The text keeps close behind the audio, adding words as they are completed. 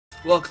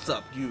What's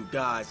up, you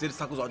guys? It is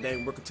Tacos All Day,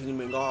 and we're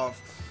continuing off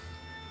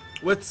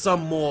with some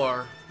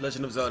more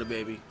Legend of Zelda,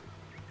 baby.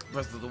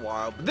 Breath of the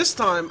Wild. But this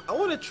time, I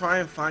want to try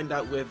and find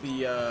out where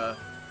the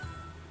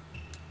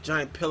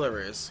giant pillar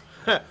is.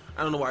 I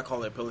don't know why I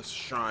call it a pillar, it's a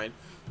shrine.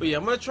 But yeah,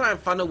 I'm going to try and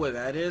find out where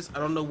that is. I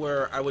don't know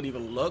where I would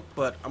even look,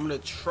 but I'm going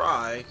to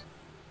try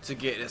to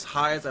get as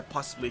high as I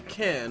possibly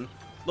can,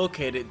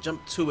 locate it,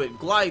 jump to it,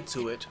 glide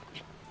to it,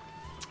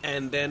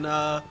 and then,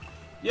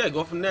 yeah,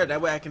 go from there.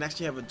 That way I can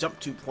actually have a jump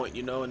to point,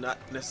 you know, and not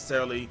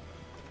necessarily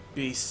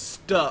be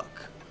stuck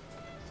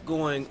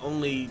going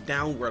only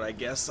downward, I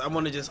guess. I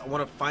want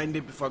to find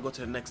it before I go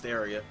to the next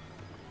area.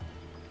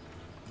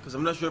 Because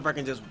I'm not sure if I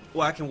can just,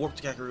 well, I can warp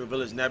to Kakariko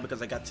Village now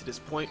because I got to this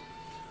point.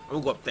 I'm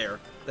going to go up there.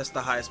 That's the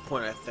highest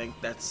point, I think.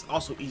 That's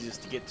also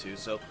easiest to get to.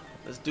 So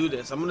let's do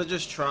this. I'm going to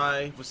just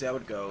try. We'll see how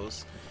it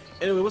goes.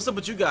 Anyway, what's up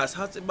with you guys?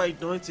 How's everybody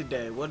doing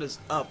today? What is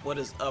up? What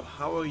is up?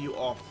 How are you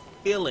all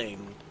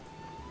feeling?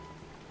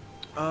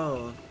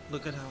 Oh,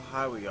 look at how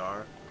high we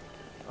are.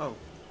 Oh,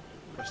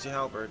 where's the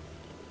halberd?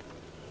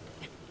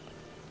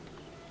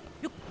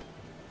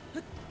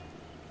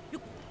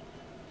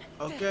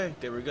 Okay,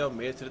 there we go.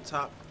 Made it to the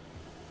top.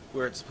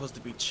 Where it's supposed to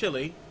be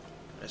chilly.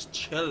 That's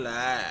chilly.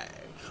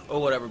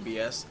 Or whatever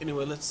BS.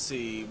 Anyway, let's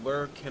see.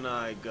 Where can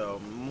I go?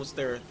 I'm almost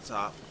there at the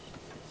top.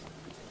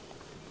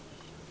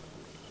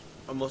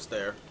 Almost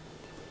there.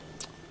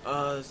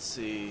 Let's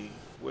see.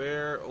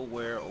 Where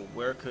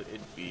could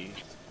it be?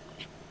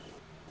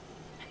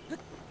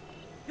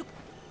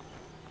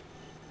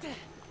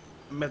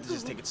 I'm gonna have to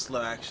just take it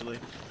slow, actually.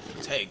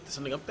 There's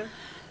something up there?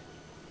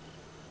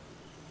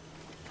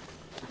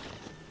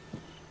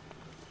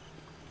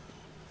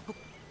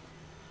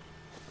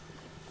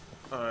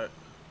 Alright.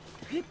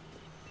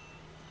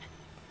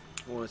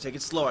 We'll take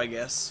it slow, I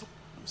guess.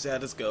 See how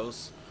this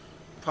goes.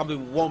 Probably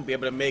won't be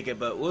able to make it,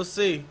 but we'll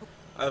see.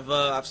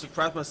 I've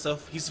surprised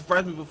myself. He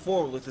surprised me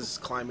before with his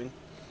climbing.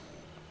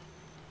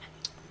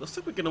 Looks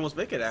like we can almost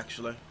make it,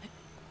 actually.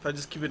 If I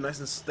just keep it nice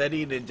and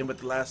steady and then jump at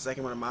the last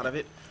second when I'm out of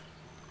it.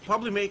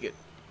 Probably make it.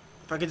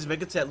 If I can just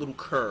make it to that little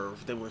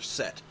curve, then we're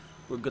set.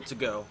 We're good to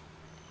go.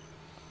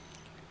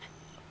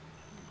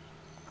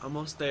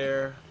 Almost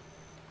there.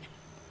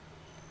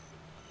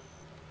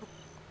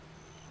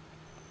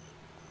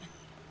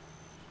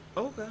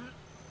 Oh god.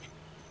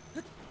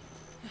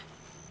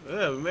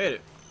 Yeah, we made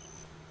it.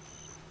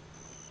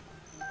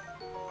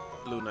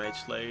 Blue night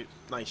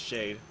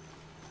shade.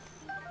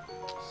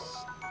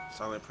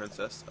 Silent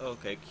princess.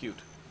 Okay, cute.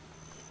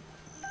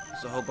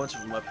 There's a whole bunch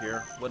of them up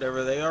here.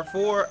 Whatever they are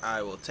for,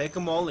 I will take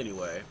them all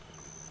anyway.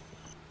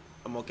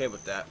 I'm okay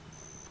with that.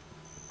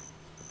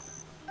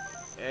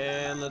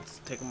 And let's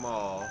take them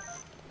all.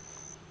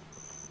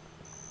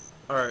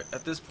 Alright,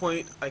 at this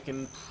point, I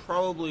can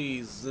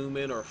probably zoom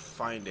in or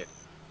find it.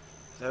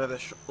 Is that other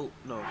oh,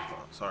 no,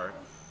 sorry.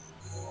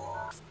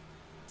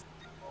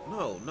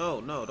 No,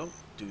 don't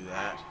do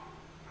that.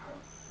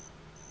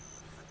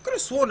 I could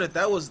have sworn that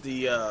that was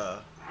the,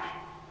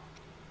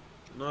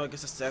 no, I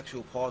guess that's the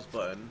actual pause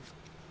button.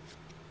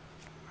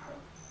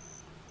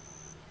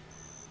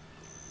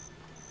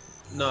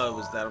 No, it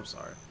was that, I'm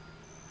sorry.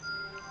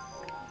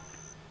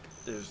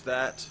 There's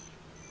that.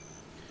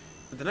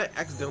 Did I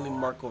accidentally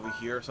mark over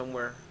here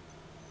somewhere?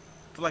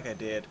 I feel like I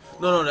did.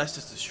 No, that's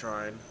just a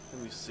shrine.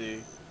 Let me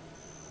see.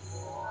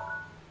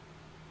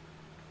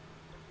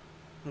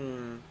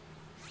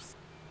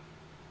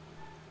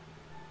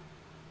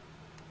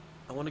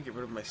 I want to get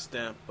rid of my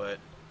stamp, but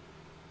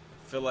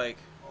I feel like...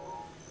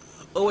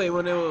 Oh,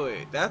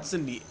 wait. That's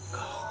in the...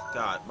 Oh,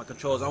 God. My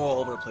controls, I'm all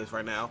over the place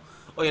right now.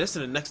 Oh, yeah, that's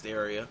in the next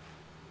area.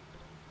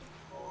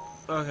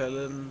 Okay,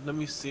 then let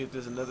me see if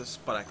there's another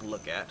spot I can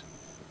look at.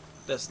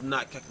 That's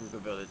not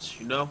Kakariko Village,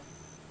 you know?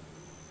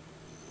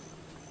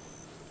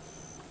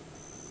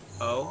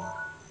 Oh.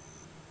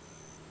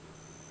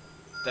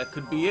 That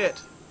could be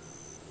it.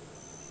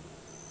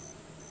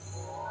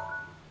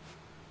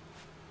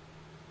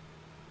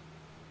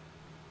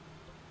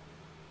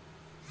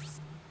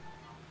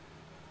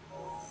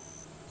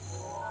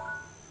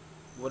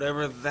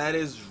 Whatever that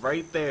is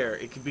right there,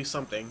 it could be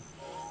something.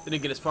 Then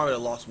again, it's probably the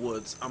Lost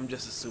Woods. I'm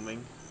just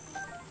assuming.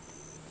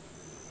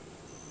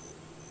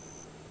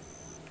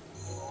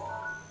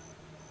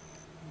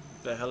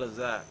 The hell is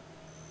that?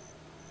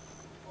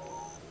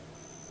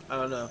 I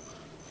don't know.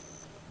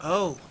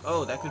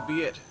 Oh, that could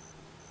be it.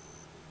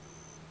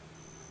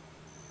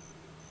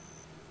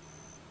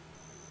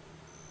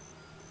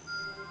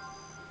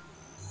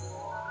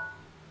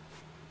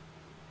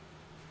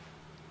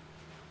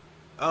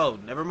 Oh,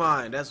 never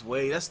mind. That's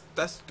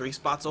 3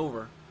 spots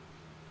over.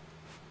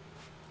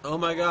 Oh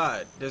my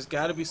god, there's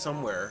gotta be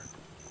somewhere.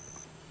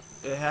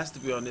 It has to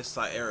be on this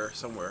side area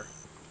somewhere.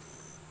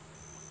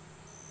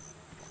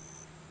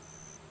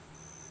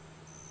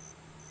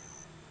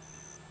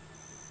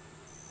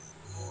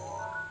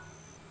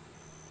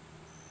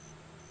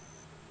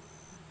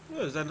 Yeah,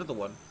 there's another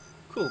one.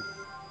 Cool.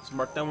 Let's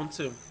mark that one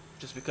too.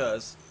 Just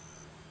because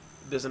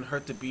it doesn't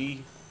hurt to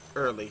be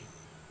early.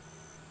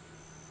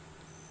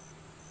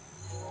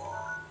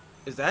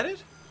 Is that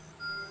it?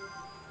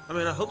 I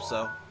mean, I hope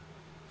so.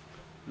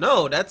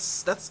 No,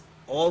 that's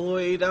all the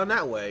way down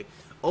that way.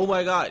 Oh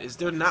my god, is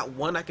there not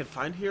one I can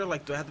find here?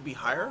 Like, do I have to be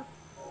higher?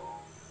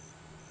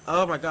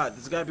 Oh my god,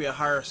 there's gotta be a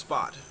higher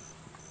spot.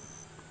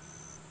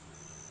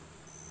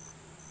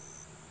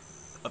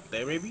 Up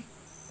there, maybe?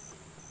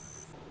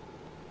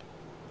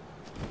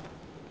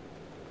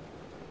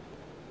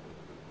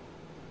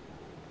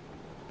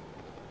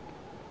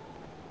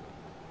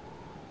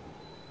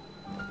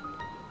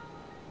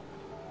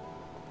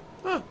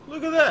 Huh,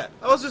 look at that.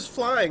 I was just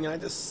flying and I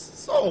just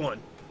saw one.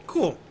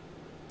 Cool.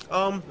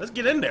 Let's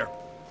get in there.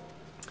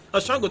 I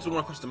was trying to go to the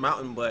one across the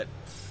mountain, but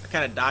I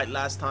kind of died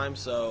last time,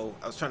 so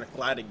I was trying to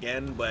glide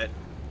again, but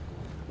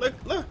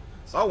look,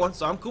 saw one,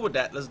 so I'm cool with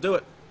that. Let's do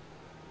it.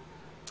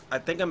 I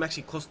think I'm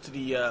actually close to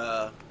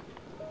the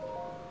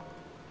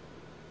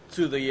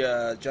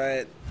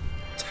giant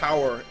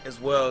tower as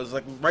well. It's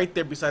like right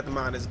there beside the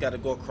mountain. It's got to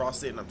go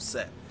across it, and I'm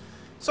set.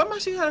 So I'm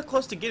actually kind of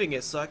close to getting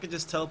it, so I can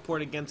just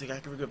teleport again to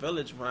Kakariko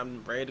Village when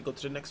I'm ready to go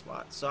to the next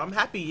spot. So I'm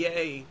happy,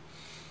 yay!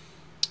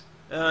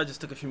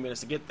 Just took a few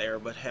minutes to get there,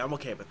 but hey, I'm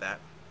okay with that.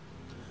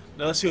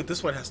 Now let's see what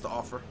this one has to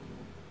offer.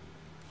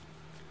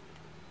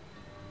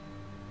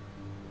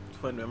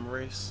 Twin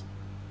memories.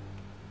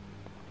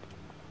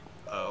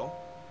 Oh.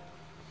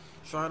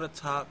 Trying to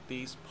top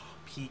these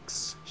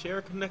peaks. Share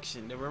a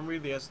connection. The memory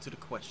the answer to the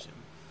question.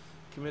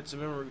 Commit to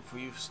memory before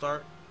you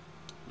start.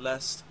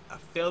 Lest a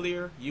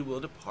failure, you will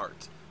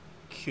depart.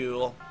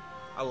 Cool.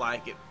 I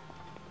like it.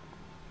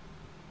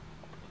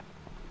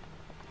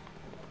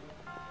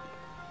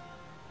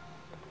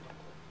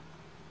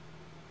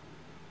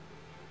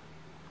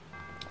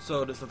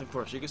 So there's nothing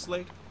for a Giga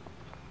Slate?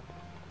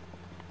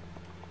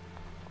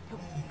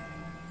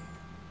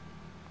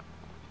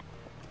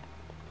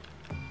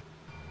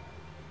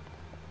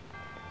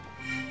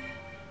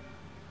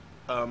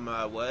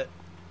 What?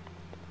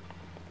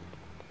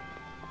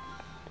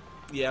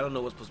 Yeah, I don't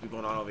know what's supposed to be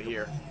going on over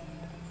here.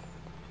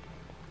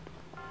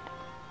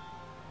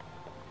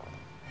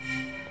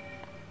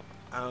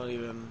 I don't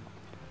even...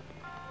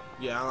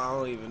 Yeah, I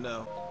don't even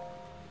know.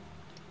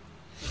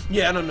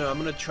 Yeah, I don't know. I'm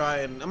gonna try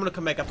and... I'm gonna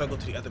come back after I go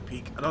to the other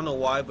peak. I don't know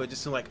why, but it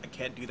just seems like I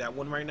can't do that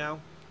one right now.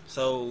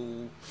 So...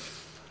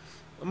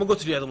 I'm gonna go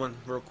to the other one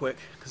real quick.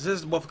 Because this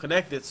is both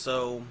connected,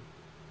 so...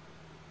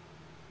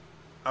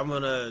 I'm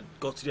gonna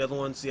go to the other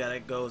one, see how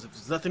that goes. If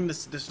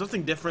there's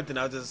nothing different, then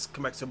I'll just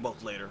come back to them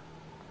both later.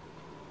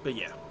 But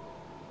yeah.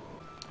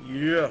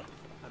 Yeah.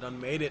 I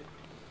done made it.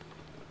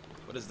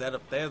 What is that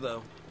up there,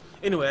 though?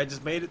 Anyway, I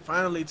just made it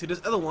finally to this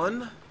other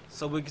one,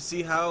 so we can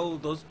see how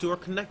those two are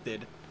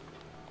connected.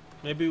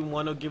 Maybe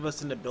one will give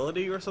us an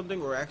ability or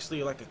something, or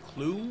actually like a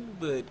clue,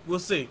 but we'll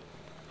see.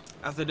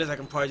 After this, I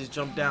can probably just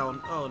jump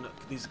down. Oh, no,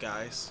 these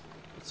guys.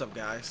 What's up,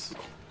 guys?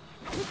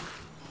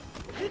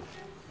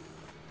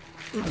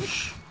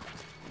 Oosh.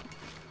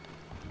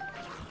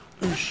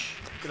 Oosh.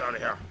 Get out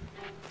of here.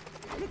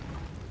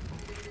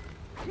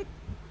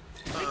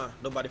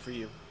 Nobody for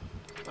you.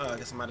 I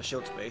guess I'm out of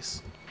shield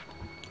space.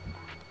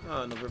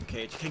 Oh, no rib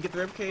cage. Can't get the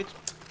rib cage?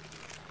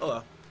 Oh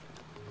well.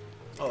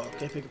 Oh,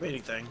 can't pick up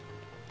anything.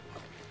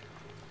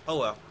 Oh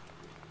well.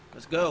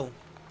 Let's go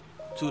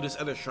to this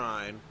other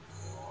shrine.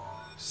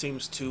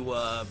 Seems to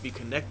be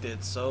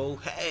connected, so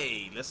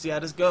hey, let's see how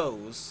this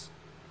goes.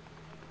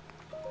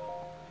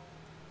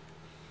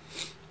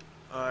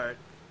 Alright.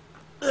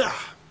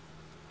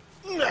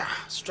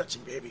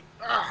 Stretching, baby.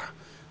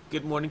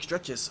 Good morning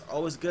stretches.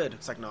 Always good.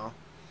 It's like, no.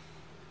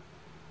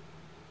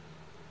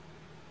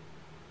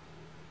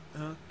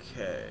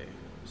 Okay.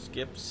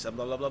 Skip,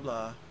 blah, blah, blah,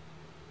 blah.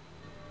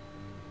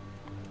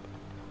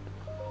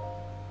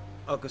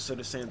 Okay, so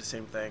they're saying the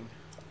same thing.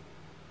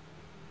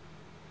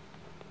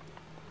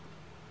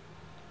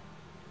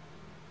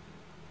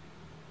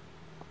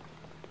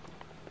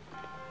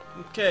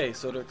 Okay,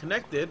 so they're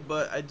connected,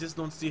 but I just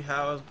don't see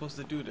how I'm supposed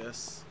to do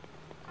this.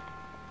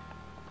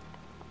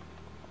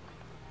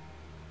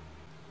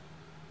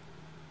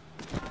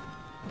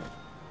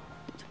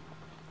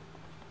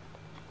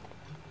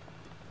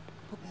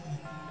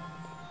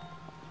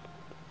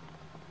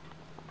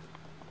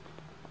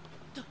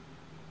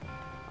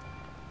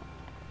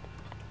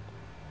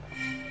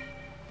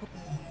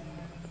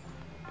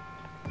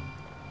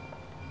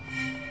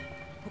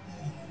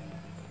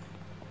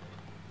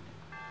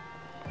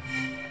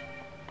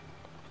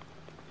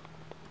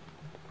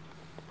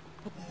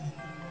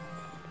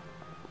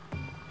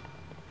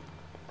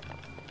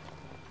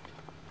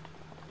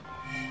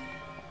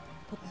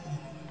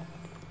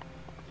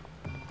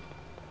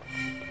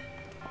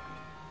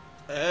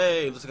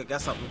 Hey, looks like I got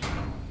something.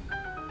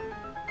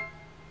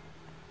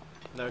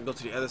 Now we go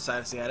to the other side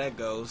and see how that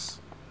goes.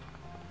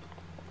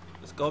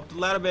 Let's go up the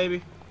ladder,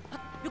 baby.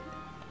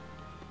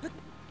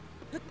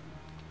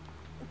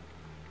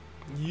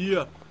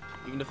 Yeah.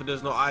 Even if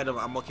there's no item,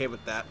 I'm okay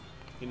with that.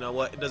 You know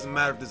what? It doesn't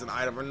matter if there's an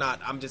item or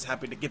not. I'm just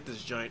happy to get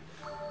this joint.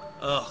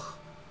 Ugh.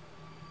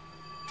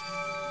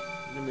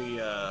 Let me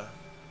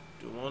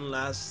do one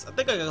last... I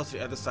think I gotta go to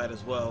the other side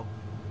as well.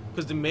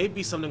 Because there may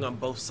be something on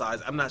both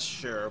sides. I'm not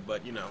sure,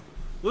 but you know.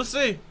 We'll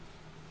see.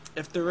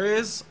 If there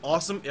is,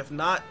 awesome. If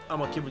not, I'm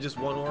gonna keep it just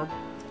one orb.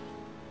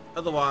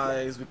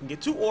 Otherwise, we can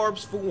get 2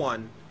 orbs for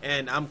 1,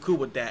 and I'm cool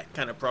with that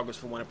kind of progress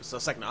for 1 episode.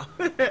 It's like, no.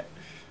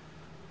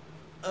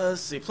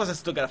 Let's see. Plus, I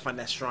still gotta find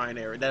that shrine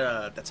area,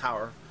 that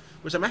tower,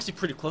 which I'm actually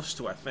pretty close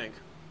to, I think.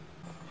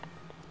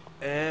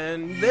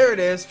 And there it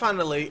is,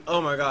 finally.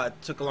 Oh my god,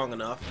 it took long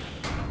enough.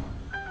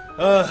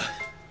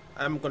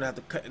 I'm gonna have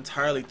to cut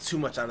entirely too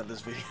much out of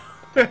this video.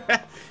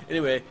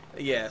 Anyway,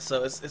 yeah.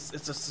 So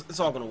it's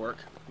all gonna work.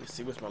 Let me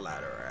see, where's my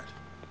ladder at?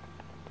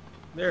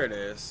 There it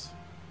is.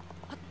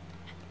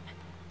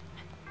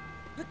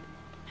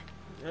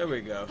 There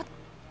we go.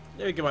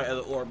 There we get my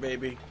other orb,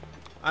 baby.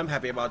 I'm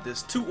happy about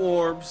this. 2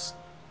 orbs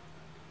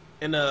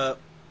in a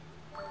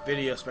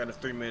video span of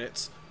 3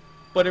 minutes,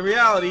 but in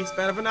reality,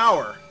 span of an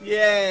hour.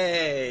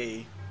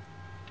 Yay!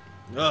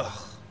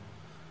 Ugh,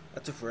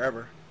 that took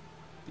forever.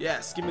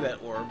 Yes, give me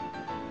that orb.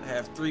 I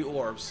have 3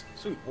 orbs.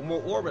 Sweet, 1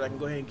 more orb, and I can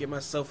go ahead and get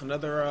myself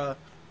another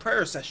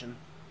prayer session.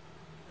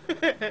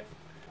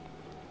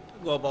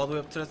 Go up all the way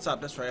up to the top.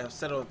 That's right. I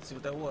settled to see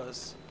what that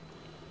was.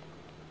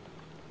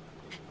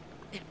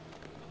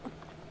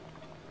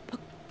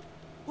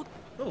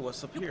 Oh,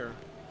 what's up here?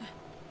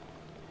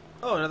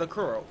 Oh, another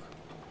Kurok.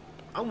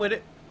 I'm with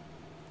it.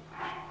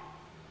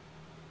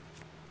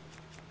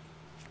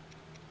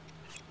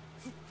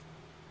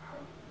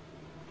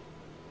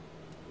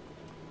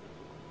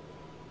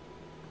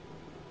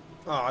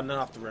 Oh, not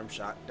off the rim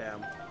shot.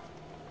 Damn.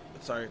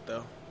 It's alright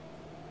though.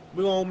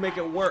 We gonna make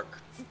it work.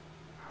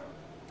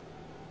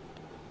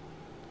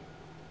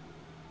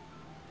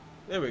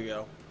 There we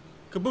go.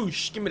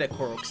 Kaboosh! Give me that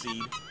Korok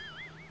seed.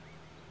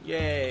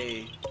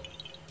 Yay!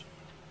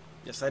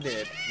 Yes, I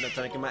did. Now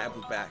time to get my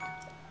apples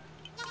back.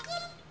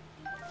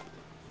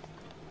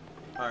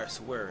 Alright,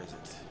 so where is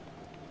it?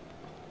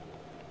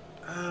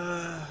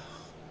 I'm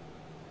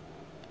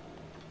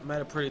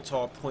at a pretty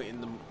tall point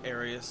in the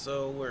area,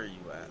 so where are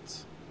you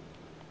at?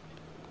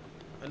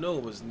 I know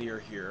it was near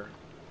here.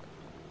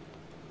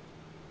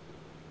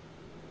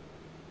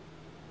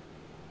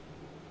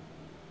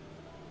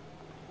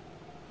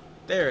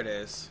 There it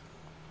is.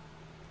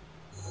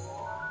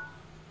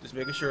 Just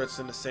making sure it's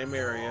in the same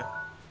area.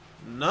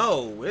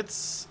 No,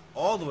 it's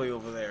all the way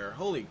over there.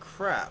 Holy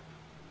crap.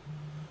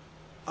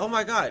 Oh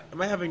my god,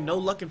 am I having no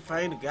luck in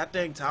finding the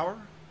goddamn tower?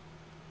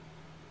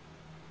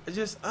 It's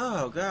just,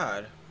 oh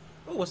god.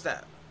 Oh, what's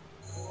that?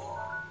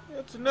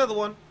 It's another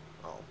one.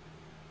 Oh.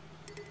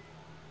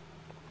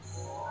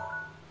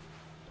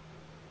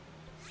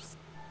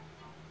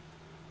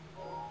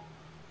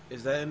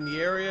 Is that in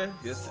the area?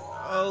 Yes.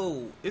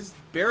 Oh, it's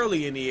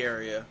barely in the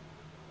area.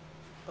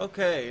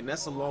 Okay, and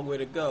that's a long way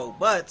to go.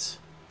 But,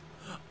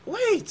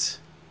 wait!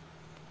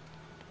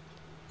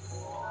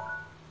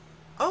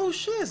 Oh,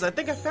 shiz, I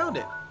think I found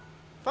it.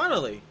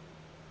 Finally.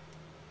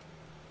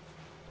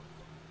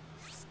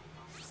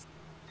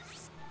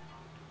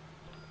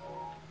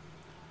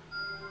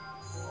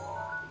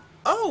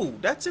 Oh,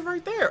 that's it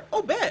right there.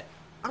 Oh, bet.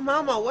 I'm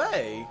on my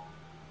way.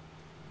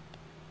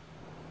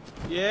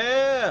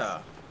 Yeah.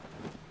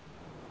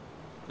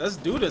 Let's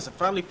do this. I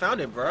finally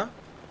found it, bruh.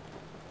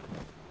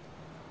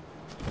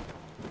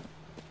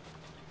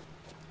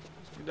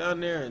 Let's get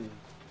down there and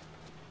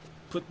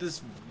put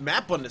this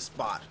map on the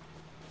spot.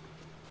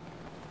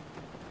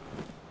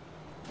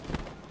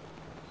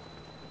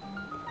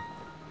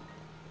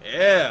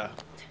 Yeah.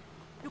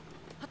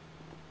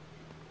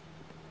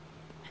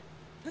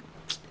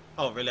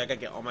 Oh, really? I gotta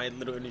get all my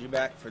little energy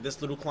back for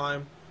this little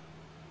climb?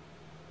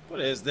 What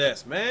is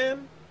this,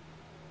 man?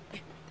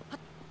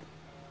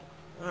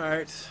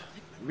 Alright.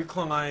 Let me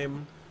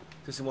climb.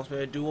 Since he wants me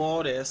to do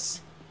all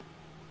this.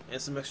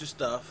 And some extra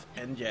stuff.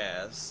 And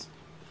jazz.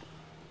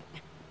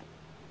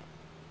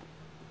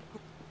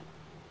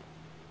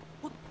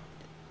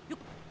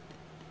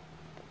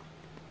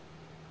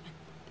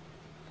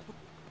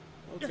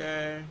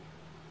 Okay.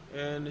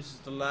 And this is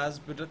the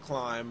last bit of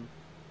climb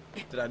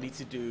that I need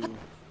to do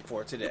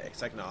for today.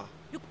 It's like, nah.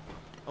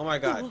 Oh my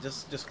god,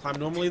 just climb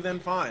normally then?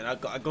 Fine.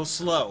 I go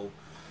slow.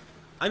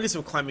 I need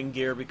some climbing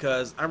gear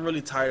because I'm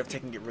really tired of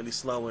taking it really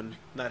slow and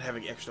not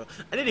having extra.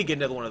 I need to get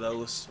another one of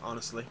those,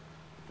 honestly.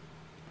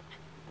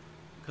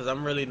 Because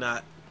I'm really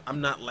not,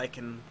 I'm not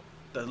liking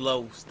the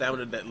low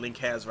stamina that Link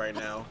has right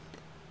now.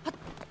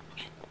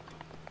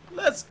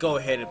 Let's go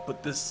ahead and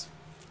put this,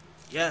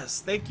 yes,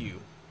 thank you.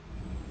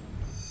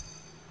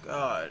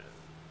 God.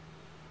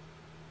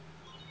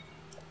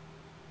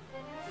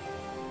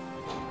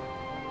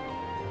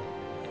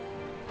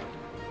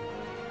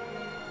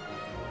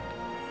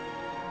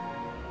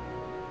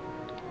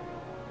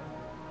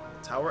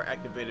 Tower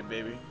activated,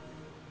 baby.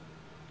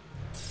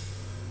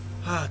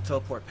 Ah,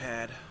 teleport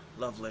pad.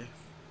 Lovely.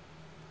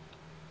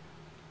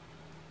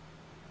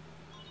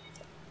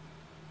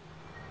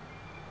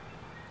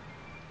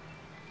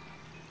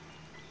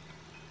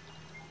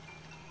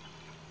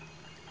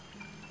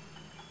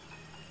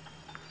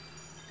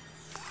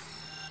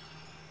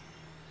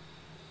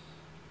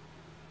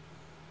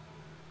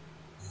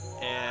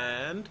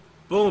 And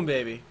boom,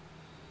 baby.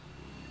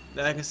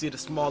 Now I can see the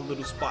small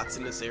little spots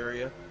in this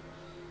area.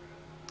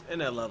 Isn't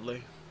that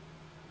lovely?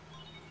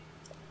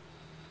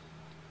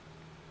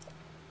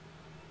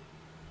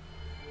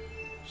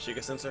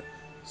 Shiga sensor.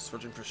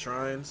 Searching for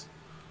shrines.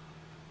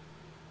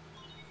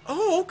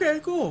 Oh,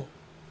 okay, cool.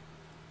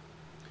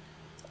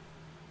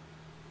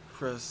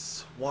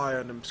 Press Y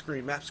on the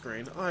screen, map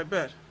screen. Oh, I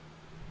bet.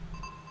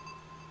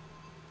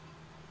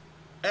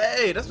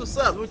 Hey, that's what's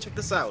up. Let me check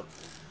this out.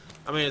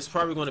 I mean, it's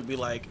probably going to be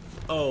like,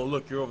 oh,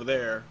 look, you're over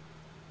there.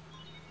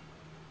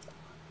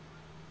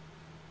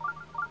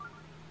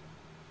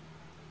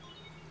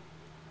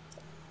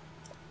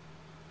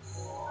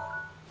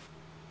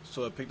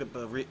 So I picked up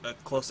a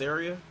close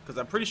area? Because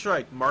I'm pretty sure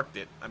I marked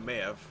it. I may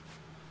have.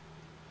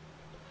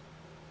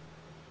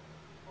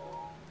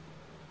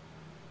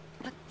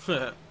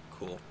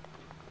 Cool.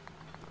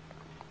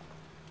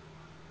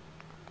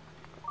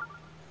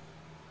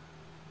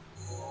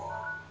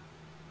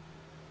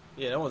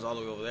 Yeah, that one's all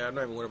the way over there. I'm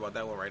not even worried about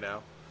that one right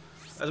now.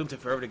 That's gonna take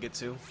forever to get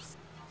to.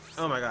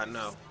 Oh my god,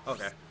 no.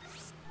 Okay.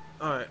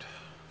 Alright.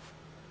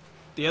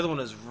 The other one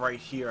is right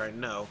here, I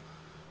know.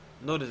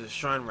 Notice a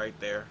shrine right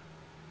there.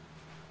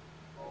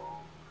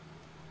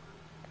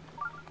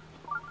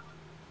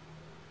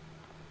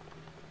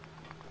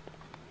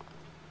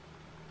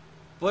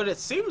 But it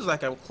seems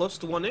like I'm close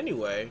to one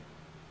anyway.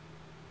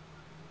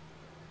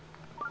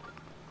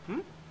 Hmm?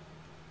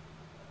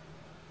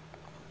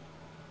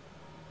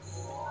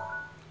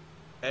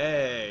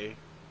 Hey.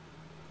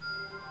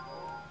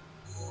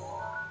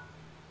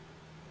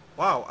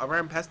 Wow, I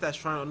ran past that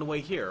shrine on the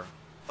way here.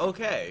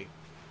 Okay.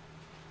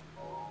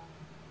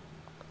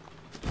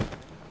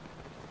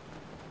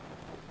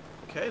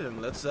 Okay,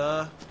 then let's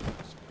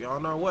be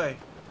on our way.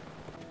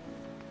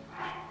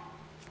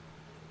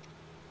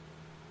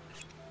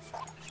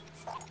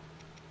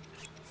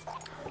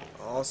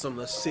 Awesome,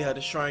 let's see how the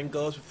shrine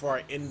goes before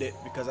I end it,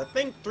 because I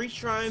think 3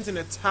 shrines in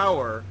a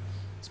tower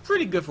is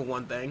pretty good for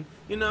one thing.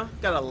 You know,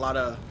 got a lot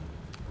of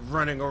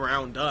running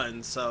around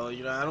done, so,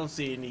 you know, I don't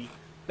see any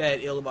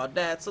bad ill about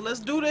that. So let's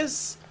do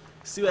this,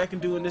 see what I can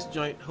do in this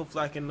joint.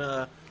 Hopefully I can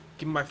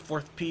get my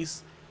 4th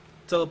piece,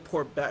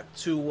 teleport back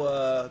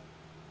to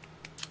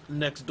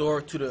next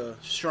door to the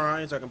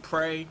shrine so I can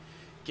pray,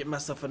 get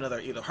myself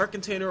another either heart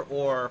container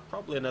or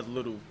probably another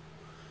little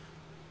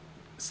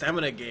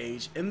stamina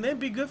gauge, and then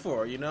be good for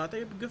her. You know, I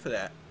think it'd be good for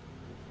that.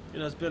 You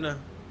know, it's been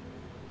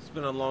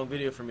a long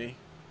video for me.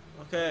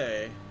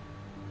 Okay,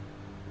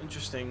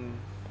 interesting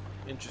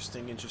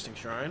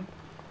shrine.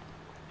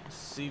 Let's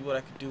see what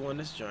I could do on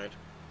this joint.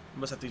 I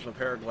must have to use my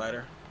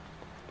paraglider.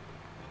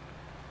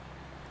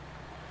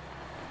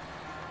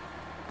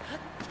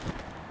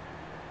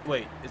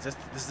 Wait, is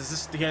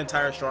this the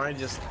entire shrine?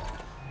 Just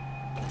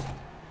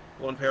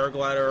one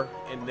paraglider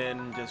and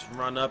then just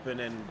run up and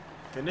then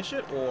finish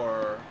it,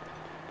 or?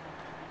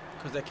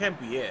 Because that can't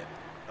be it.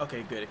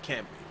 Okay, good, it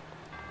can't be.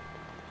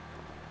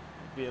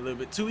 It'd be a little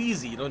bit too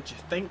easy, don't you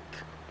think?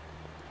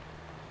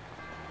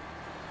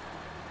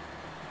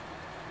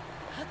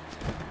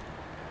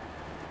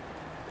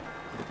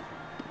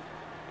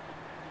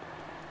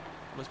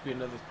 Must be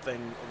another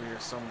thing over here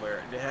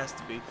somewhere. There has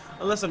to be.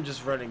 Unless I'm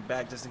just running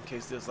back just in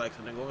case there's like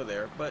something over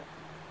there. But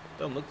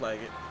don't look like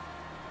it.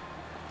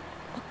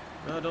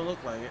 No, don't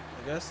look like it.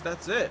 I guess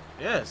that's it.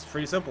 Yeah, it's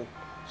pretty simple.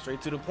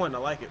 Straight to the point. I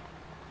like it.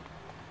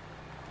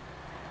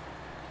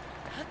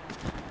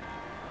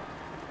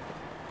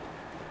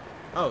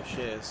 Oh,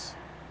 shiz.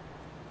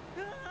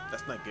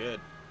 That's not good.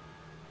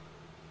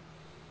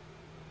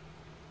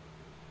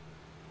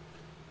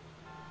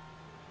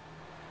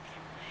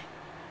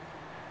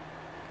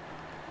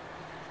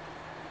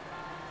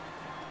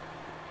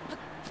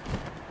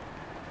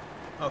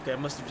 Okay, I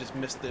must have just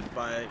missed it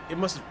by... It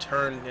must have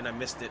turned and I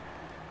missed it.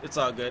 It's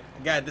all good.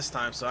 I got it this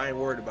time, so I ain't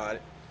worried about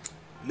it.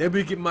 Let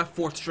me get my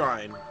 4th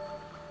shrine.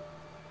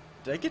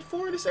 Did I get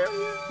 4 in this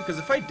area? Because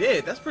if I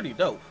did, that's pretty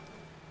dope.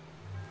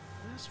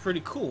 That's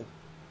pretty cool.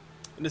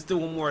 And there's still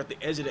one more at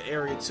the edge of the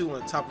area too,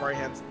 on the top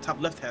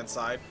left hand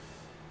side.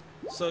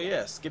 So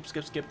yeah, skip,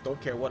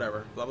 don't care,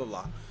 whatever, blah blah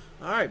blah.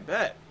 Alright,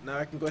 bet. Now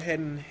I can go ahead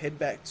and head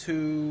back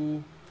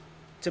to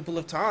Temple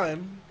of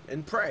Time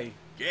and pray.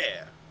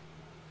 Yeah.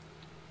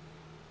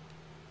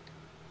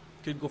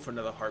 Could go for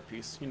another heart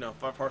piece. You know,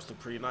 5 hearts look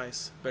pretty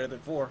nice. Better than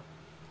 4.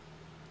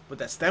 But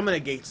that stamina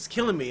gauge is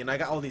killing me, and I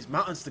got all these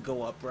mountains to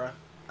go up, bruh.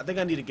 I think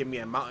I need to get me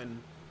a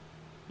mountain,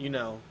 you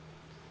know,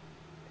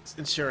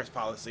 insurance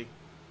policy.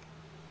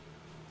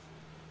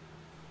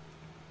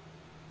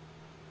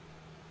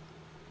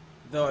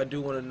 Though I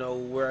do want to know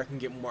where I can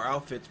get more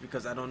outfits,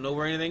 because I don't know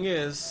where anything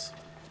is.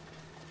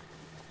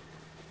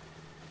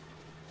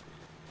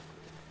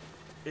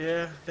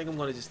 Yeah, I think I'm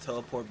going to just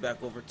teleport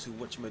back over to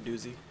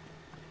whatchamadoozy.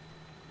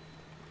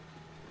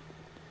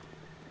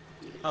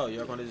 Oh,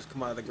 you're going to just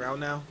come out of the ground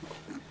now?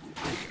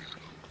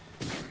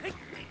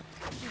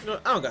 You know,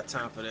 I don't got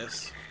time for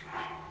this.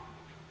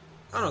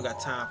 I don't got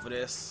time for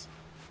this.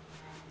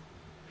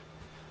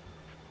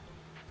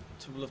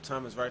 Temple of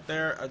Time is right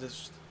there. I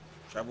just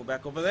travel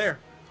back over there.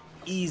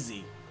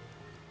 Easy.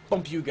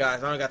 Bump you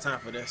guys. I don't got time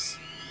for this.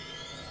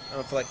 I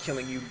don't feel like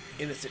killing you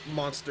innocent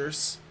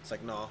monsters. It's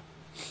like, nah.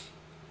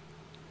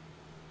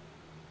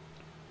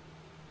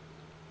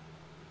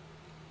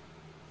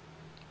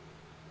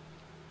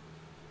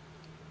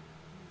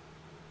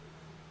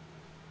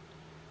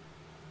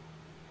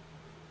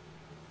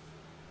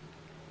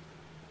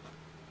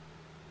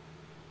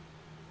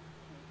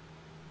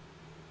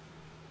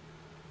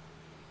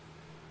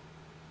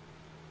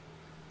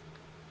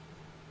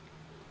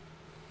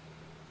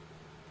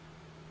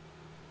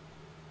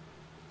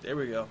 There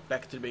we go.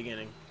 Back to the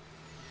beginning.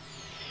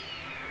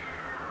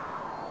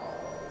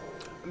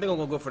 I think I'm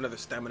gonna go for another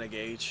stamina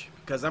gauge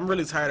because I'm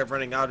really tired of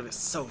running out of it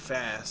so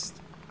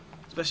fast.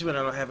 Especially when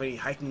I don't have any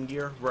hiking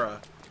gear, bruh.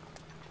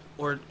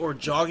 Or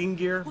jogging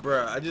gear,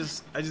 bruh. I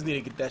just need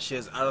to get that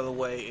shit out of the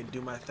way and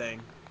do my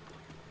thing.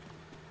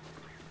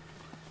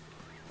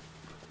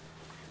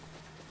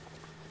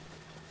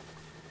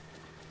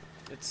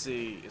 Let's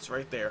see, it's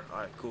right there.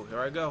 Alright, cool, here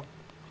I go.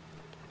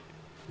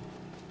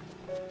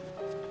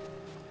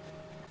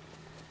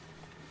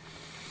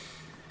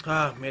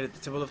 Ah, made it to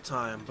the Temple of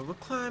Time, but we're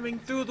climbing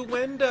through the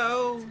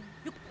window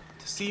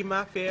to see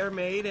my fair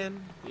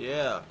maiden.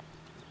 Yeah,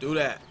 do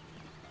that.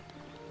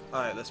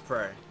 Alright, let's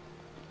pray.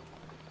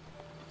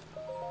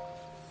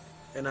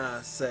 And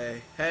I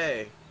say,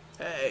 hey,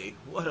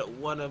 what a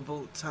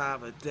wonderful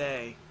time of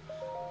day.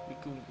 We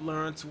can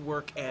learn to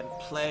work and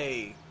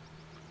play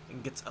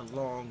and get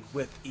along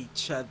with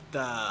each other.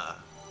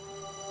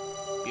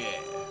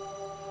 Yeah.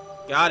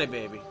 Got it,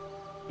 baby.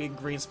 Big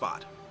green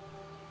spot.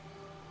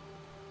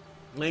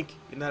 Link,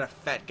 you're not a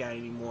fat guy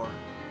anymore.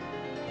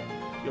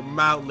 You're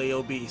mildly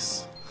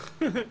obese.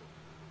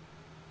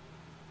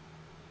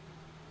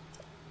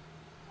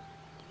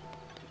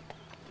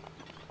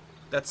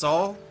 That's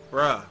all?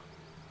 Bruh.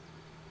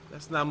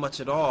 That's not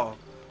much at all.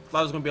 I thought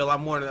it was going to be a lot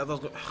more than I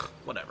thought it was going to...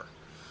 Whatever.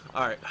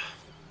 Alright.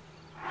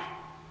 I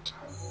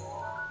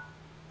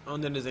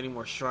don't think there's any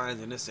more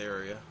shrines in this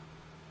area.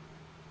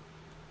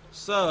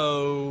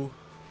 So...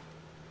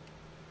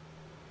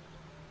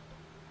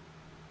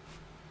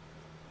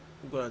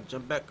 I'm gonna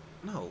jump back.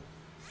 No.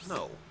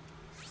 I'm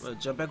gonna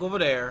jump back over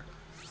there,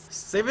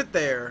 save it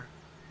there,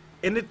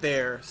 end it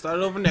there, start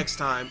it over next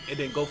time, and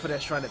then go for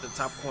that shrine at the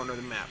top corner of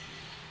the map.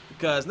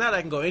 Because now that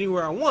I can go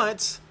anywhere I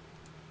want,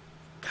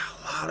 got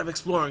a lot of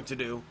exploring to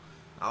do,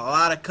 a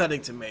lot of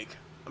cutting to make.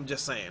 I'm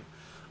just saying.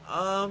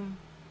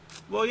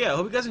 Well, yeah, I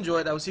hope you guys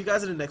enjoyed. I will see you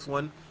guys in the next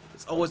one.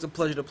 It's always a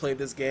pleasure to play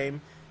this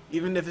game,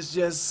 even if it's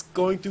just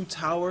going through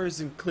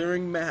towers and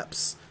clearing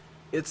maps.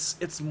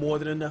 It's more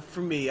than enough for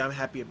me. I'm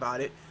happy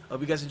about it. Hope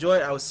you guys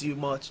enjoyed. I will see you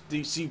much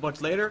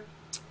later.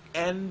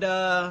 And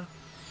don't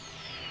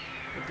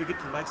forget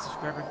to like,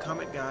 subscribe, and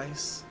comment,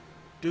 guys.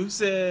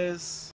 Deuces.